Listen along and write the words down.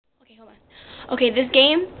hold on. Okay, this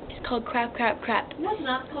game is called Crap. No, it's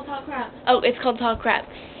not. It's called Talk Crap. Oh, it's called Talk Crap.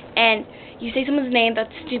 And you say someone's name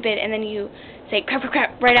that's stupid, and then you say crap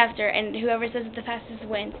right after, and whoever says it the fastest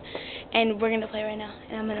wins. And we're going to play right now,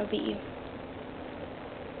 and I'm going to beat you.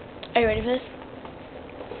 Are you ready for this?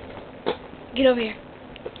 Get over here.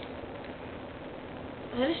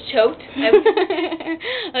 I just choked.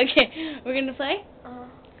 Okay, we're going to play?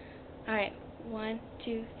 Alright, 1,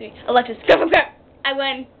 2, 3. Alexis, crap. I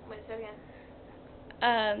win. Wait, say it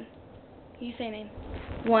again. You say name.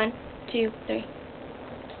 1, 2, 3.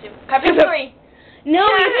 Crap, 3. No,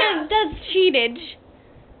 you can't. That's cheated.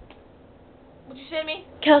 What'd you say to me?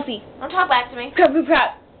 Kelsey. Don't talk back to me.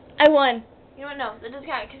 Crap. I won. You know what? No, that doesn't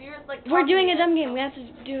count because you're like. We're doing a dumb game. We have to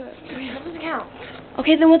do it. That doesn't count.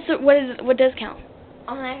 Okay, then what does count?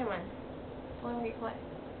 On the next one. Only where you play.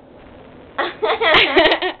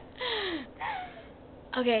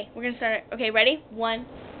 Okay, we're gonna start it. Okay, ready? 1,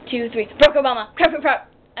 2, 3. Barack Obama.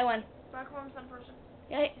 Crap. I won. Barack Obama's not a person.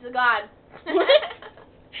 Yeah. He's a god.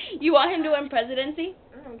 You want him to win presidency?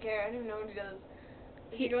 I don't care. I don't even know what he does.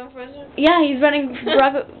 Is he doing president? Yeah, he's running for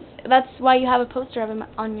Barack. That's why you have a poster of him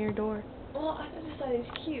on your door. Well, I just thought he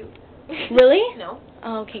was cute. Really? No.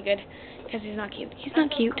 Oh, okay, good. Because he's not cute. He's not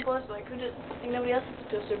cute. Like, who did? Like, nobody else has a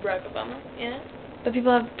poster of Barack Obama. Yeah. But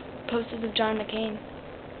people have posters of John McCain.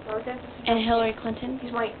 Oh, okay. And Hillary Clinton.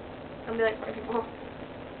 He's white. Don't be like white people.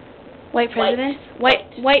 White presidents? White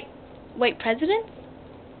presidents?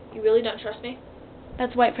 You really don't trust me?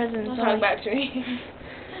 That's white presidents. Don't talk back to me.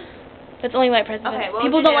 That's only white presidents. Okay,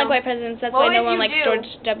 people don't like white presidents. That's why no one likes George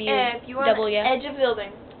W. If you were on the edge of a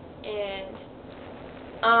building and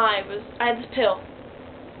I had this pill.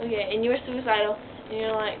 Okay, and you were suicidal, and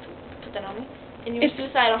you're like, put that on me. And you were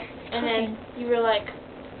suicidal, and then you were like,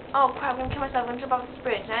 oh crap, I'm gonna kill myself, I'm gonna jump off this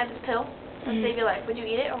bridge, and I had this pill to save your life. Would you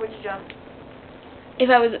eat it or would you jump? If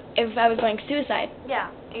I was going suicide. Yeah,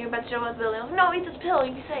 and you're about to jump off the building. No, eat this pill,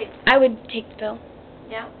 you'll be safe. I would take the pill.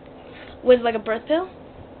 Yeah. Was it like a birth pill?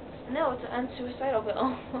 No, it's an unsuicidal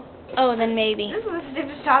pill. Oh, then maybe. This is the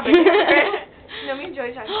stupidest topic ever. No, me and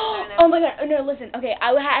Joey talking about it. Oh my god, no, listen. Okay,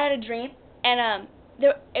 I had a dream, and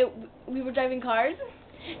we were driving cars,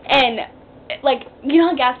 and like, you know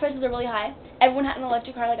how gas prices are really high? Everyone had an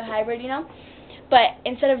electric car, like a hybrid, you know? But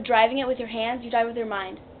instead of driving it with your hands, you drive with your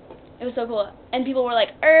mind. It was so cool. And people were like,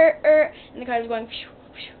 and the car was going,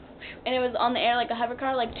 and it was on the air like a hover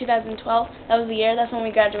car, like 2012. That was the year. That's when we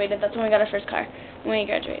graduated. That's when we got our first car, when we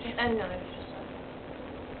graduated. I know they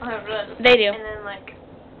just They do. And then, like,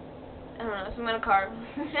 I don't know, some kind of car.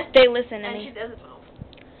 They listen to and me. she does as well.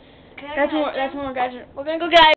 That's when we're graduating. We're gonna go get